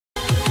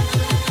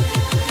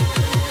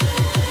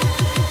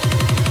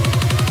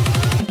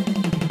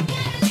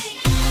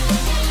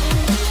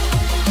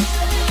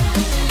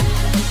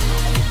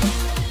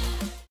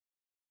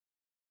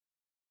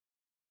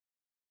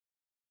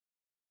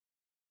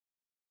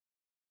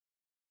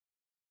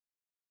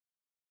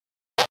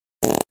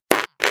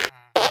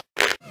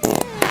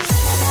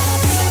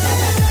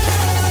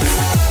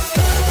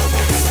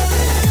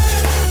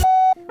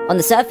On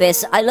the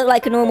surface, I look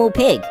like a normal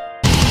pig.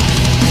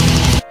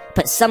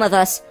 But some of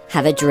us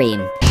have a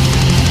dream.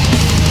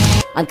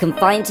 I'm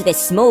confined to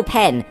this small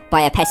pen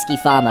by a pesky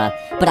farmer,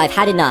 but I've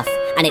had enough,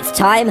 and it's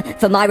time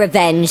for my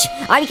revenge.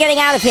 I'm getting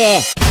out of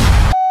here!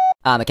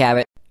 I'm a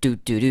carrot,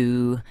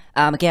 doo-doo-doo.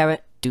 I'm a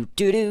carrot,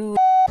 doo-doo-doo.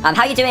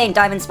 How you doing,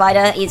 Diamond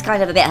Spider? He's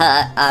kind of a bit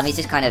hurt. He's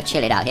just kind of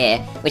chilling out here,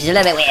 which is a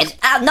little bit weird.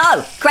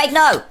 No! Craig,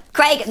 no!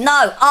 Craig,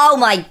 no! Oh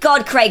my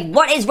god, Craig,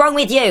 what is wrong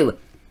with you?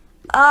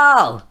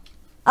 Oh,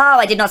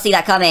 I did not see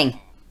that coming.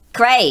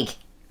 Craig,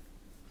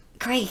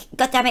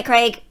 god damn it,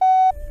 Craig.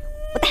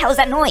 What the hell is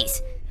that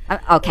noise?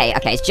 Okay,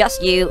 it's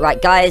just you. Right,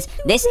 guys,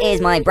 this is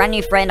my brand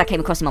new friend. I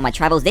came across him on my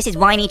travels. This is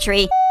Whiny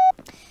Tree.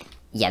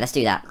 Yeah, let's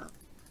do that.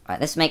 Right,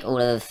 let's make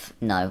all of...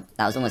 No,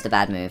 that was almost a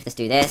bad move. Let's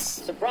do this.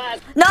 Surprise!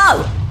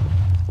 No!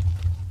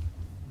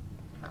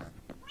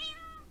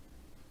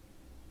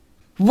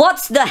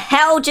 What the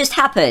hell just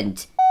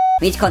happened?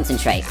 We need to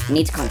concentrate.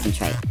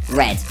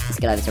 Red. Let's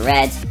get over to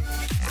red.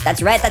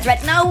 That's red.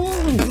 No!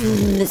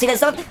 See, there's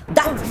some...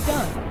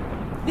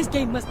 This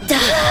game must be...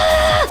 Did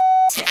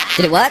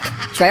it work?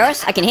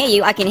 Treos, I can hear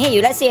you.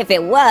 Let's see if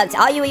it worked.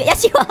 Are you?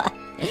 Yes, you are.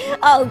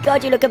 Oh,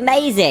 God, you look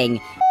amazing.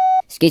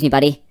 Excuse me,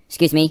 buddy.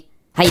 Excuse me.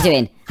 How you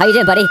doing?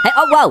 Buddy? Hey,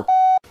 oh, whoa!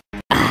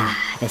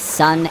 The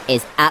sun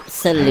is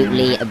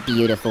absolutely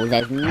beautiful.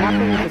 There's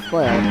nothing to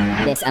spoil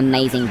this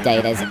amazing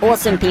day. There's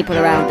awesome people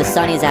around. The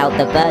sun is out.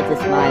 The birds are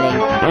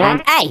smiling.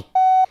 And, hey!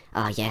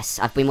 Oh, yes.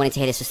 I've been wanting to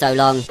hear this for so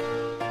long.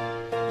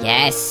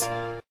 Yes.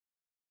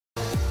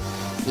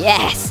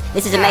 Yes!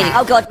 This is amazing.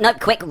 Oh, God. No,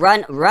 quick.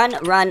 Run.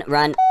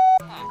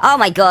 Oh,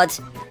 my God.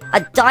 A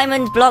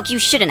diamond block you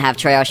shouldn't have,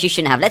 Treos. You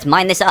shouldn't have. Let's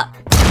mine this up.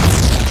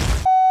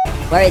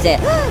 Where is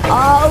it?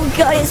 Oh,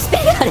 God. It's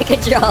spinning out of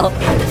control.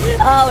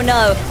 Oh,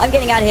 no. I'm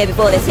getting out of here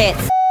before this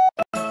hits.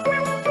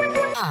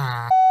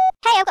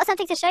 Hey, I've got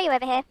something to show you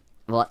over here.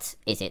 What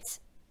is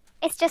it?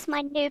 It's just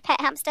my new pet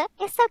hamster.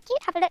 It's so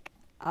cute. Have a look.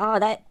 Oh,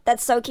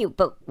 that's so cute.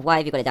 But why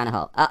have you got it down a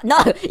hole? No!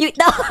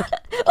 No!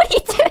 What are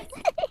you doing?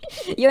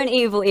 You're an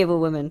evil,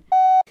 evil woman.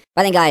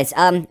 Right then, guys,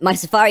 my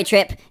safari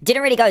trip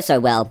didn't really go so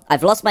well.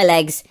 I've lost my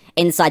legs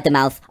inside the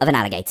mouth of an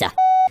alligator.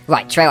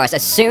 Right, Treos,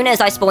 as soon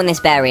as I spawn this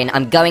bear in,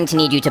 I'm going to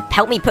need you to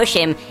help me push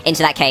him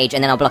into that cage,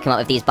 and then I'll block him up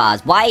with these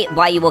bars. Why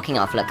are you walking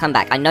off? Look, come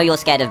back. I know you're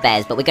scared of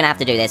bears, but we're gonna have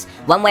to do this.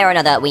 One way or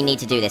another, we need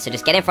to do this. So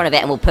just get in front of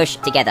it, and we'll push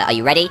together. Are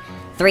you ready?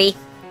 3,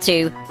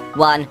 2,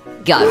 1,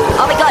 go.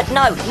 Oh my god,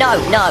 no.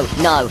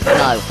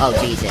 Oh,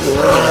 Jesus.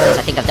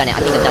 I think I've done it.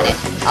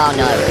 Oh,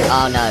 no.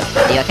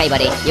 Are you okay,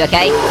 buddy? You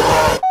okay?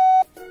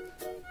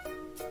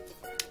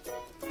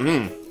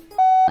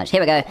 Here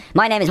we go.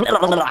 My name is... But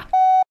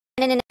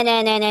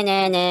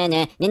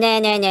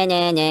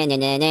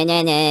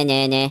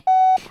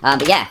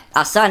yeah,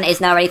 our son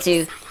is now ready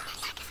to...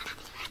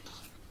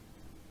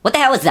 What the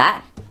hell was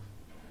that?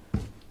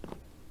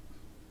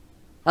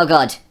 Oh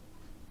god.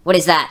 What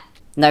is that?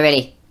 No,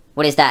 really.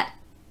 What is that?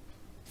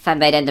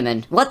 Fan-made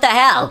Enderman. What the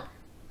hell?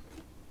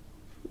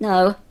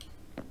 No.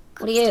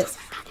 What are you...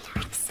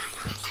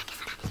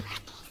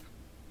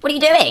 What are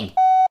you doing?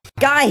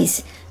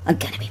 Guys! I'm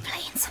gonna be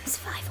playing some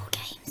survival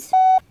games.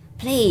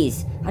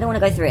 Please. I don't want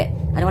to go through it.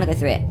 I'm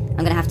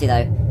gonna have to,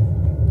 though.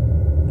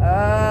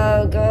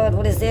 Oh, God.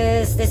 What is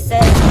this? This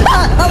says...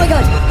 Ah! Oh, my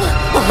God!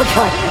 Oh, my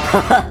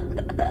God!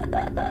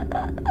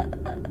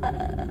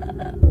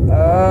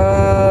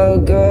 Oh,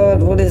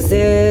 God. What is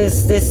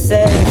this? This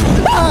says...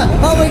 Ah!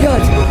 Oh, my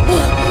God!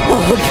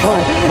 Oh,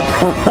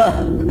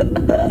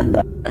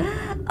 God!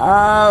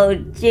 Oh,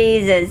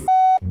 Jesus.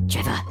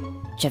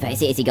 Trevor,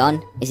 is he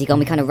gone? Is he gone?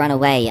 We kind of ran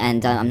away,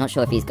 and I'm not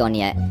sure if he's gone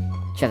yet.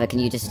 Trevor, can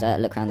you just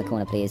look around the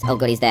corner, please? Oh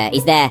god, he's there.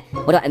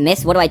 What do I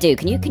miss? What do I do?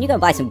 Can you go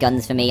and buy some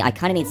guns for me? I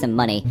kind of need some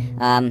money.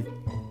 I'm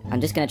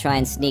just gonna try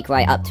and sneak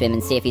right up to him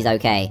and see if he's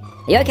okay.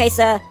 Are you okay,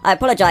 sir? I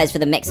apologize for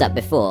the mix-up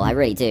before. I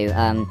really do.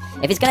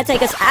 If he's gonna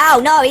take us...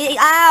 Ow! No!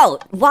 Ow!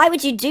 Why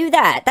would you do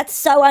that? That's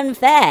so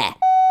unfair.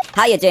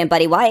 How you doing,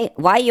 buddy? Why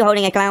are you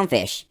holding a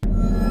clownfish?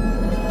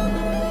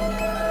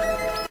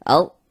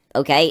 Oh,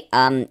 okay.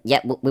 Yeah,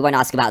 we won't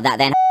ask about that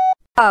then.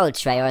 Oh,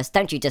 Treos,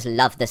 don't you just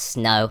love the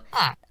snow?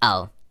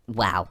 Oh,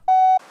 wow.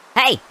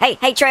 Hey,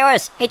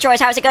 Treos! Hey,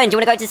 Treos, how's it going? Do you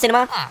want to go to the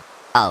cinema?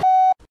 Oh.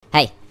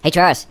 Hey,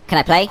 Treos, can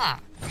I play?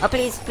 Oh,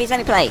 please let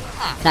me play.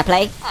 Can I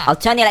play? I'll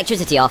turn the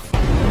electricity off.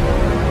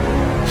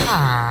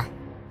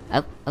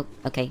 Oh,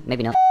 okay,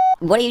 maybe not.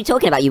 What are you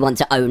talking about? You want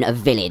to own a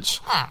village?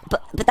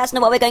 But that's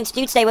not what we're going to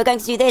do today. We're going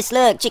to do this.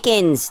 Look,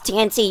 chickens,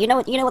 TNT. You know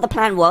what the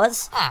plan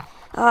was?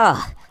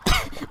 Oh.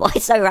 Why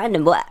so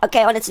random? Well,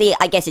 okay, honestly,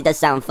 I guess it does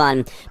sound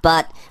fun,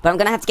 but I'm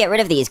gonna have to get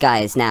rid of these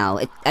guys now.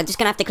 I'm just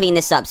gonna have to clean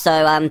this up, so,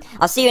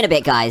 I'll see you in a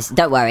bit, guys.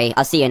 Don't worry,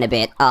 I'll see you in a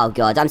bit. Oh,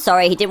 God, I'm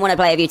sorry, he didn't want to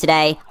play with you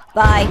today.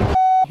 Bye.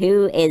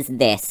 Who is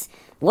this?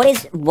 What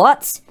is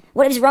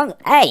wrong?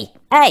 Hey,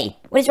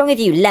 what is wrong with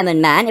you,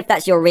 Lemon Man, if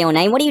that's your real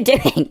name? What are you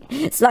doing?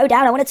 Slow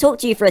down, I want to talk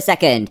to you for a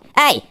second.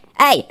 Hey,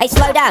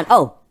 slow down.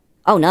 Oh,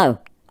 no.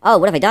 Oh,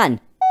 what have I done?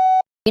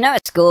 You know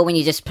at school when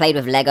you just played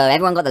with Lego,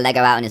 everyone got the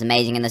Lego out and it's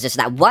amazing, and there's just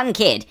that one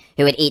kid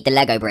who would eat the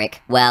Lego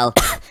brick? Well,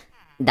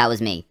 that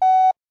was me.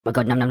 my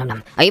god, nom nom nom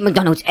nom. I eat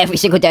McDonald's every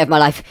single day of my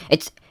life.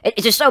 It's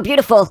just so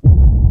beautiful.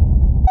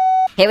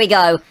 Here we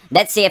go.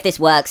 Let's see if this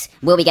works.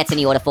 Will we get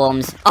any order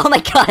forms? Oh my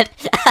god.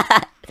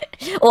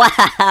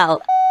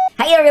 Wow.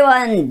 Hey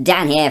everyone,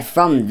 Dan here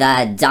from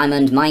the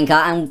Diamond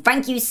Minecart, and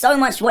thank you so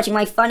much for watching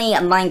my funny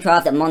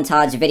Minecraft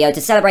montage video to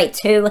celebrate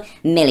 2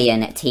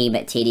 million Team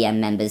TDM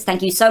members.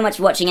 Thank you so much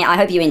for watching it. I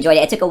hope you enjoyed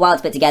it. It took a while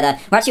to put together.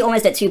 We're actually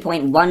almost at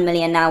 2.1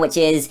 million now, which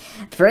is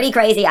pretty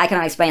crazy. I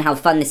cannot explain how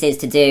fun this is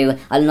to do.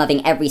 I'm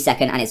loving every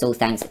second, and it's all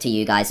thanks to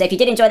you guys. So if you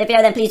did enjoy the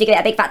video, then please do give it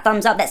a big fat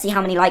thumbs up. Let's see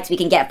how many likes we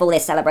can get for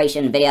this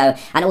celebration video.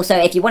 And also,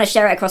 if you want to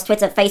share it across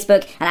Twitter,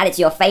 Facebook, and add it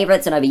to your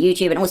favorites and over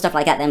YouTube and all stuff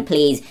like that, then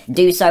please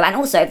do so. And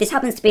also, if this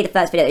happens to be the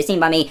first video that you've seen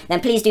by me,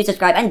 then please do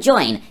subscribe and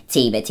join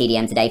Team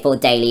TDM today for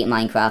daily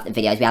Minecraft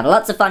videos. We have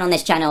lots of fun on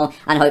this channel,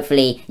 and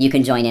hopefully you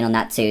can join in on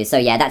that too. So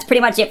yeah, that's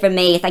pretty much it from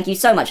me. Thank you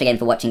so much again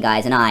for watching,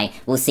 guys, and I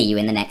will see you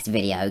in the next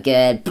video.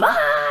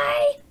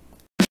 Goodbye!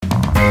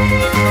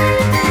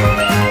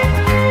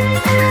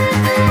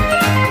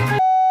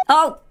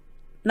 Oh,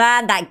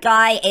 man, that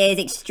guy is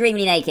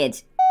extremely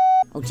naked.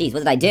 Oh, jeez, what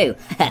did I do?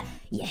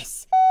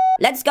 Yes.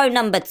 Let's go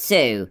number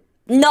 2.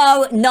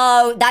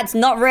 No, that's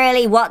not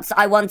really what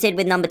I wanted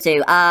with number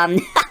 2.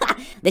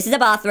 This is a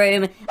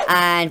bathroom,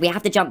 and we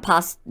have to jump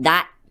past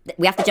that.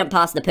 We have to jump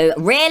past the poo.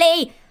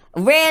 Really?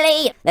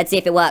 Really? Let's see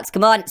if it works.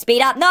 Come on,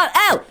 speed up. No,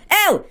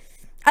 oh!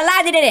 I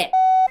landed in it!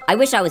 I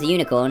wish I was a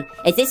unicorn.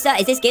 Is this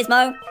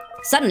Gizmo?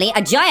 Suddenly,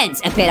 a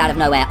giant appeared out of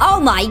nowhere. Oh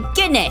my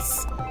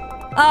goodness!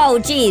 Oh,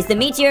 geez, the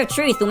meteor of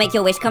truth will make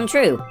your wish come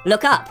true.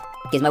 Look up.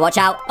 Gizmo, watch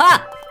out.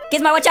 Ah!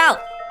 Gizmo, watch out!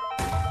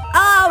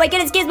 Oh my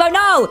goodness, Gizmo,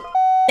 no!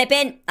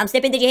 Slipping. I'm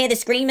slipping. Did you hear the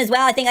scream as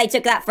well? I think I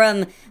took that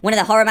from one of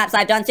the horror maps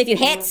I've done. So if you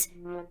hit...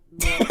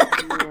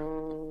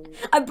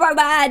 I'm pro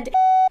mad.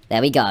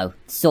 There we go.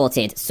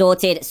 Sorted. Go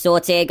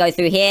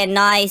through here.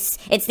 Nice.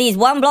 It's these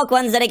 1-block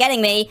ones that are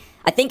getting me.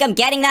 I think I'm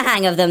getting the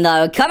hang of them,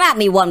 though. Come at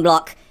me,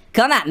 1-block.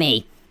 Come at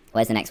me.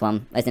 Where's the next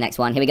one? Where's the next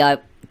one? Here we go.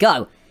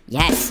 Go.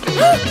 Yes.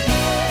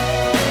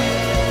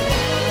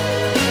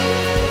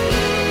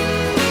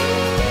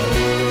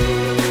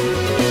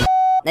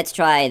 Let's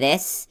try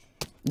this.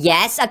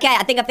 Yes, okay,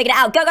 I think I figured it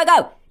out. Go, go,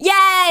 go!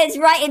 Yes!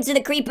 Right into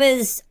the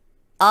creepers!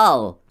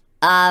 Oh,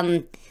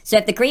 so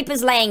if the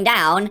creeper's laying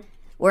down,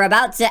 we're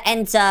about to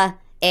enter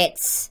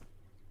its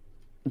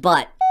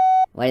butt.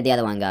 Where did the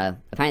other one go?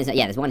 Apparently, it's not,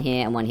 yeah, there's one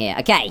here and one here.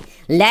 Okay,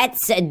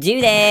 let's do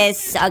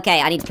this.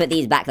 Okay, I need to put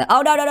these back there.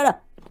 Oh, no! I'm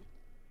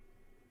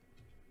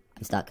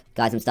stuck.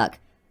 Guys, I'm stuck.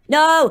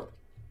 No!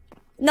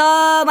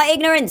 No, my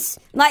ignorance!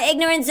 My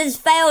ignorance has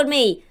failed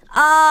me!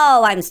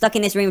 Oh, I'm stuck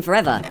in this room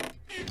forever.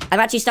 I'm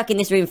actually stuck in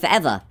this room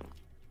forever.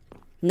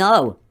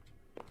 No.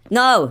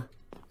 This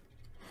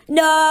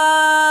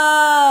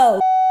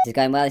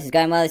is going well.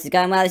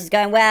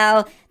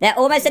 They're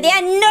almost at the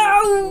end.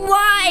 No!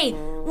 Why?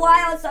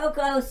 Why are so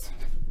close?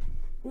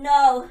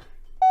 No.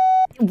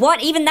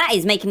 What? Even that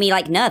is making me,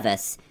 like,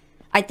 nervous.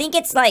 I think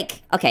it's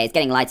like... Okay, it's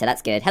getting lighter.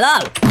 That's good. Hello?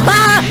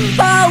 Ah!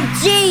 Oh,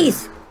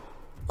 jeez!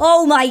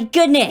 Oh, my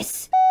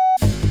goodness!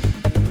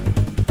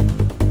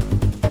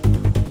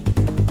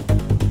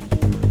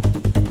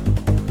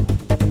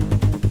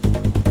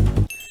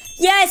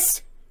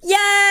 Yes!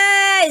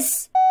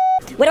 Yes!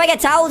 Where do I get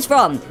towels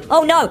from?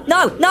 Oh, no,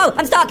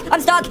 I'm stuck,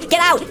 get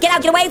out,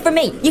 get away from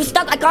me. You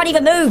stuck, I can't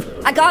even move,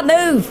 I can't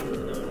move.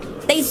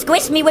 They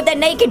squished me with their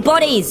naked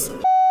bodies.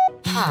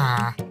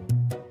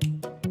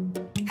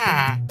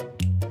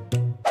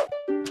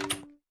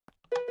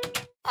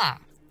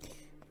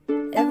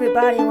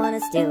 Everybody wanna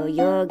steal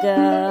your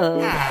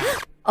girl.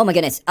 Oh my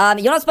goodness,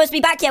 you're not supposed to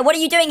be back here, what are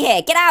you doing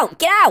here? Get out!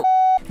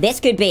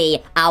 This could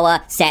be our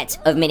set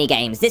of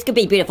mini-games. This could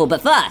be beautiful, but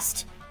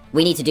first,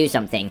 we need to do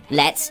something.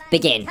 Let's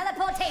begin.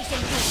 Teleportation.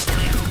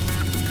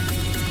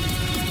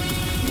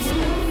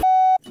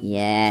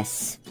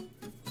 Yes.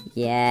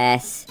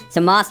 It's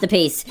a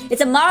masterpiece.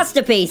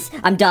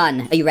 I'm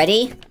done. Are you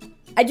ready?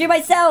 I drew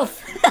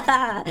myself.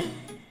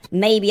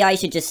 Maybe I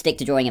should just stick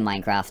to drawing in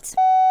Minecraft.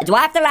 Do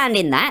I have to land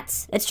in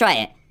that? Let's try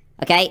it.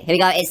 Okay, here we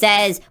go. It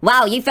says,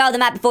 wow, you failed the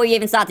map before you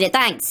even started it.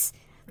 Thanks.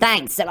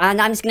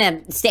 And I'm just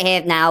gonna sit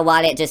here now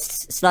while it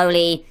just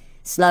slowly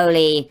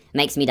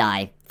makes me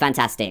die.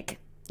 Fantastic.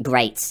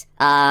 Great.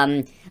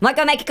 Might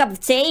go make a cup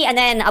of tea, and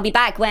then I'll be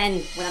back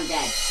when I'm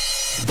dead.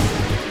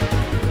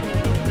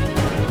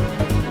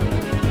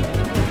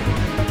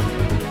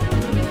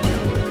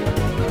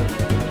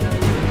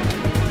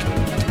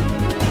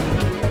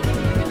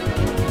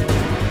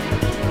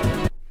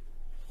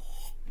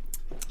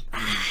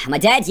 Am I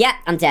dead? Yeah,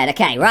 I'm dead.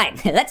 Okay,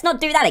 right. Let's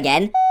not do that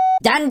again.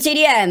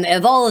 Dantdm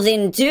evolves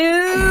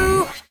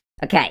into...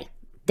 Okay,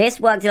 this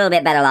worked a little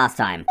bit better last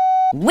time.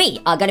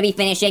 We are going to be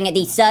finishing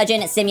the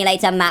Surgeon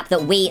Simulator map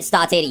that we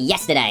started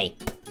yesterday.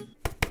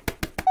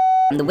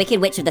 The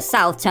Wicked Witch of the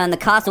South turned the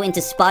castle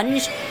into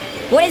sponge.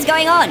 What is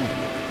going on?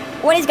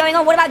 What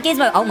about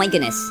Gizmo? Oh my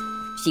goodness.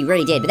 She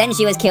really did, but then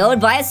she was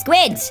killed by a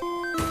squid.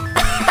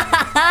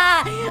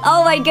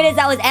 Oh my goodness,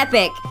 that was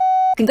epic.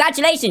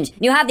 Congratulations,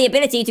 you have the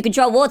ability to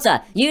control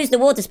water. Use the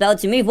water spell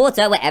to move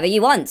water wherever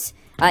you want.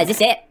 Is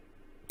this it?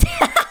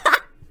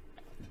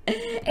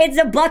 It's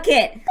a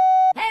bucket!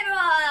 Hey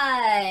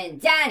everyone!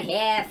 Dan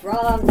here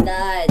from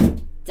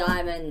the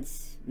Diamond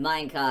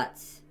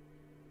Minecart.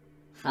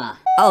 Huh.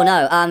 Oh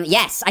no,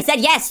 yes. I said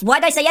yes! Why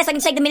did I say yes? I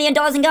can take the $1 million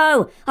and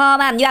go! Oh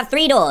man, you have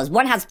 3 doors.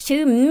 One has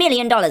 $2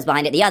 million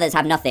behind it, the others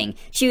have nothing.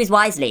 Choose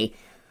wisely.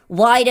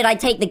 Why did I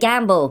take the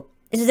gamble?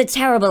 This is a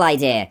terrible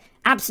idea.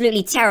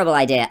 Absolutely terrible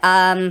idea.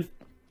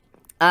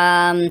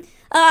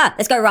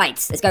 Let's go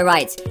right. Let's go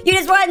right. You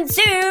just won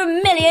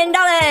 $2 million!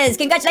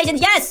 Congratulations!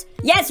 Yes!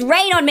 Yes,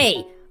 rain on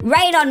me!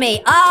 Rain on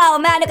me! Oh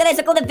man, look at this!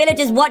 Look at all the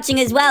villagers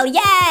watching as well!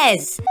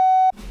 Yes!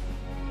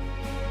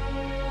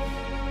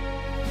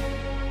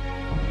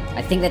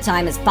 I think the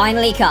time has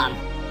finally come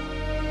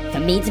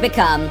for me to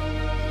become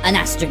an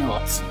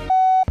astronaut.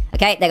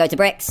 Okay, they go to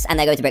bricks, and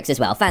they go to bricks as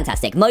well.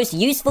 Fantastic. Most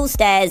useful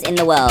stairs in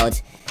the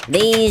world.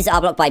 These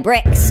are blocked by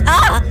bricks.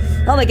 Ah!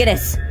 Oh my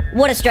goodness.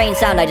 What a strange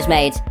sound I just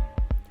made.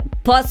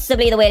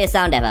 Possibly the weirdest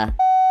sound ever.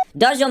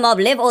 Does your mob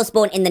live or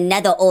spawn in the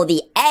nether or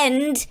the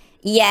end?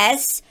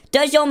 Yes.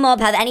 Does your mob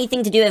have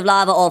anything to do with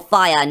lava or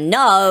fire?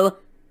 No.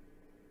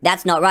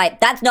 That's not right.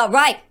 That's not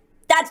right.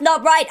 That's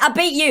not right. I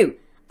beat you.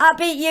 I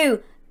beat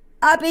you.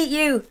 I beat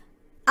you.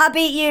 I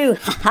beat you.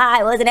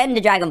 Haha, it was an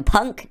ender dragon,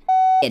 punk.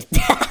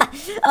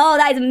 Oh,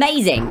 that is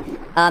amazing.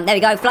 There we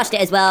go. Flushed it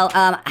as well.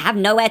 I have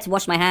nowhere to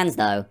wash my hands,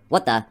 though.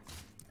 What the?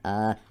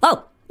 Oh,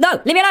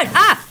 no. Leave me alone.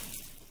 Ah!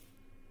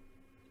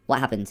 What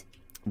happened?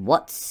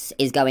 What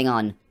is going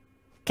on?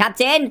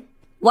 Captain?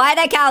 Why are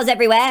there cows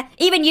everywhere?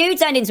 Even you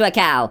turned into a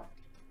cow.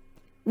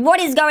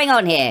 What is going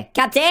on here?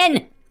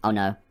 Captain? Oh,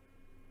 no.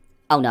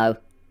 Oh, no.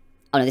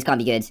 Oh, no, this can't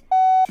be good.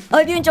 I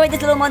hope you enjoyed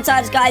this little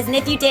montage, guys, and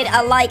if you did,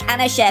 a like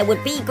and a share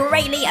would be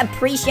greatly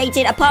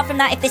appreciated. Apart from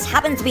that, if this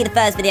happens to be the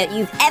first video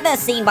you've ever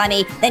seen by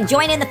me, then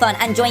join in the fun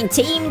and join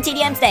Team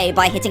TDM today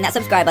by hitting that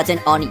subscribe button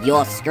on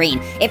your screen.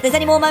 If there's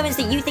any more moments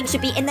that you think should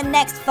be in the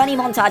next funny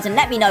montage, then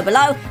let me know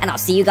below, and I'll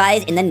see you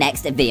guys in the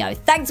next video.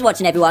 Thanks for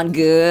watching, everyone.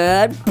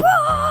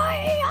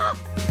 Goodbye!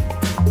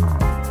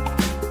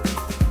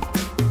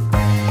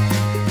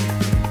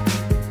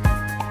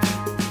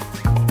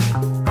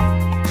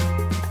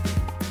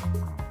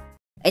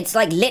 It's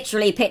like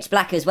literally pitch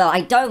black as well.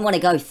 I don't want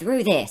to go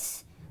through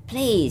this.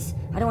 Please.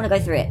 I don't want to go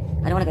through it.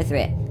 I don't want to go through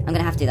it. I'm going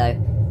to have to though.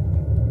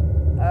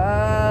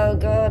 Oh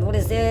god, what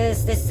is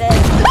this? This says...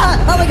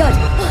 Ah! Oh my god!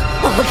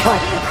 Oh my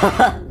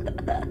god!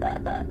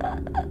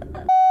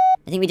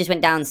 I think we just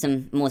went down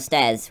some more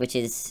stairs, which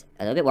is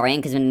a little bit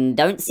worrying because we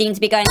don't seem to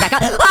be going back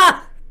up.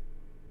 Ah!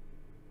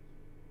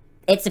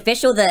 It's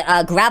official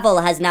that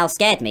gravel has now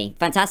scared me.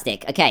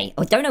 Fantastic. Okay.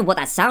 I don't know what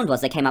that sound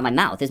was that came out of my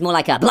mouth. It's more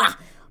like a blah!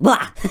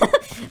 Blah!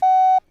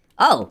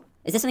 Oh,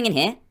 is there something in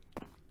here?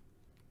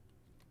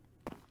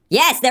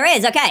 Yes, there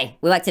is. Okay,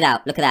 we worked it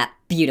out. Look at that.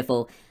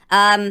 Beautiful.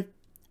 I'm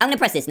gonna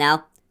press this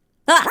now.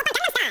 Ah! Oh,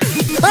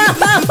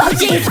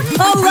 jeez!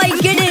 Oh my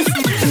goodness!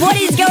 What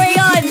is going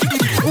on?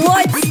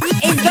 What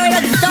is going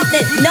on? Stop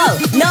this! No!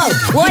 No!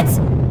 What?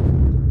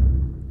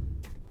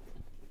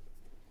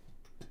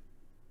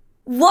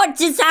 What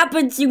just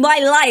happened to my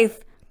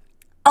life?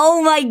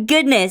 Oh my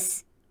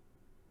goodness!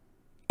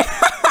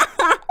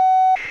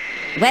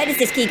 Where does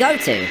this key go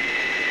to?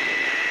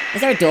 Is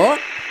there a door?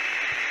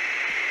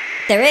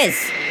 There is.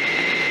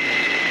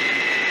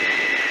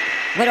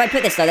 Where do I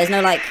put this though? There's no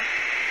like...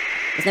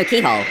 There's no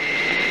keyhole.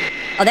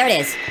 Oh, there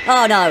it is.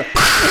 Oh no.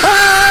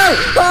 Oh!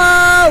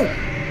 Oh!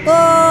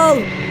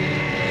 Oh!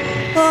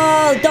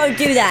 Oh! Don't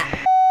do that.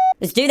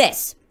 Let's do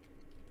this.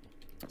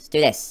 Let's do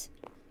this.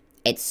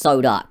 It's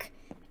so dark.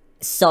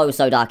 So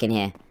dark in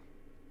here.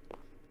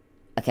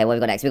 Okay, what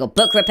have we got next? We've got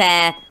book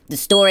repair, the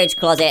storage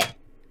closet.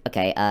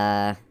 Okay,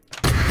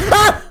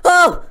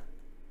 Oh!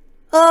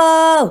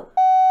 Oh!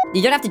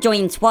 You don't have to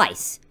join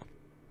twice.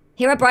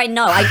 Herobrine,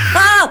 no.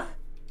 Oh!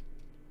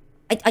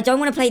 I don't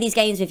want to play these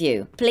games with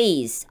you.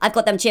 Please. I've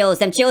got them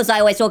chills I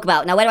always talk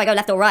about. Now, where do I go?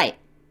 Left or right?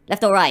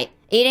 Left or right?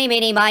 Eeny,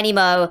 meeny, miny,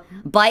 mo.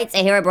 Bites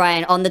a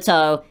Herobrine on the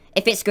toe.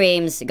 If it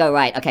screams, go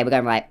right. Okay, we're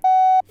going right.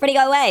 Freddy,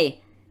 go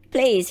away.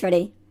 Please,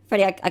 Freddy.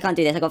 Freddy, I can't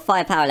do this. I've got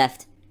 5 power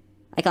left.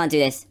 I can't do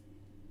this.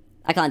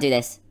 I can't do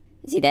this.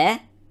 Is he there?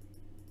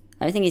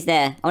 I don't think he's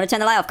there. I want to turn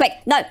the light off. Quick!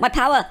 No! My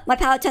power! My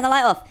power! Turn the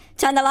light off!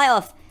 Turn the light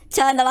off!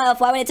 Turn the light off!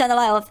 Why won't you turn the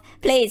light off?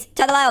 Please!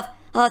 Turn the light off!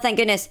 Oh, thank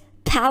goodness.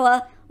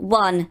 Power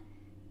 1.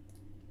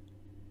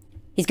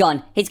 He's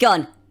gone. He's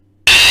gone.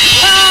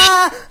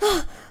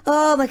 Ah!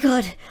 Oh my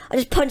god. I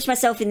just punched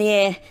myself in the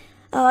ear.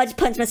 Oh, I just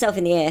punched myself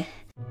in the ear.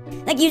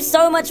 Thank you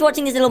so much for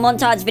watching this little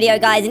montage video,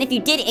 guys, and if you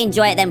did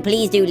enjoy it, then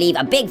please do leave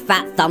a big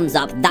fat thumbs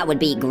up. That would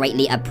be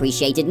greatly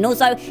appreciated. And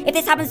also, if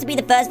this happens to be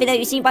the first video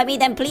you've seen by me,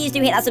 then please do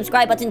hit that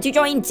subscribe button to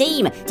join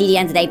Team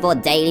TDM today for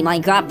daily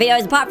Minecraft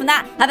videos. Apart from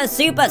that, have a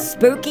super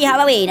spooky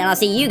Halloween, and I'll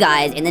see you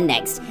guys in the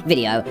next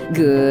video.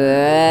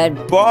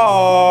 Goodbye.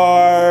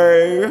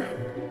 Bye.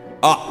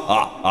 Ah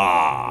ha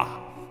ha.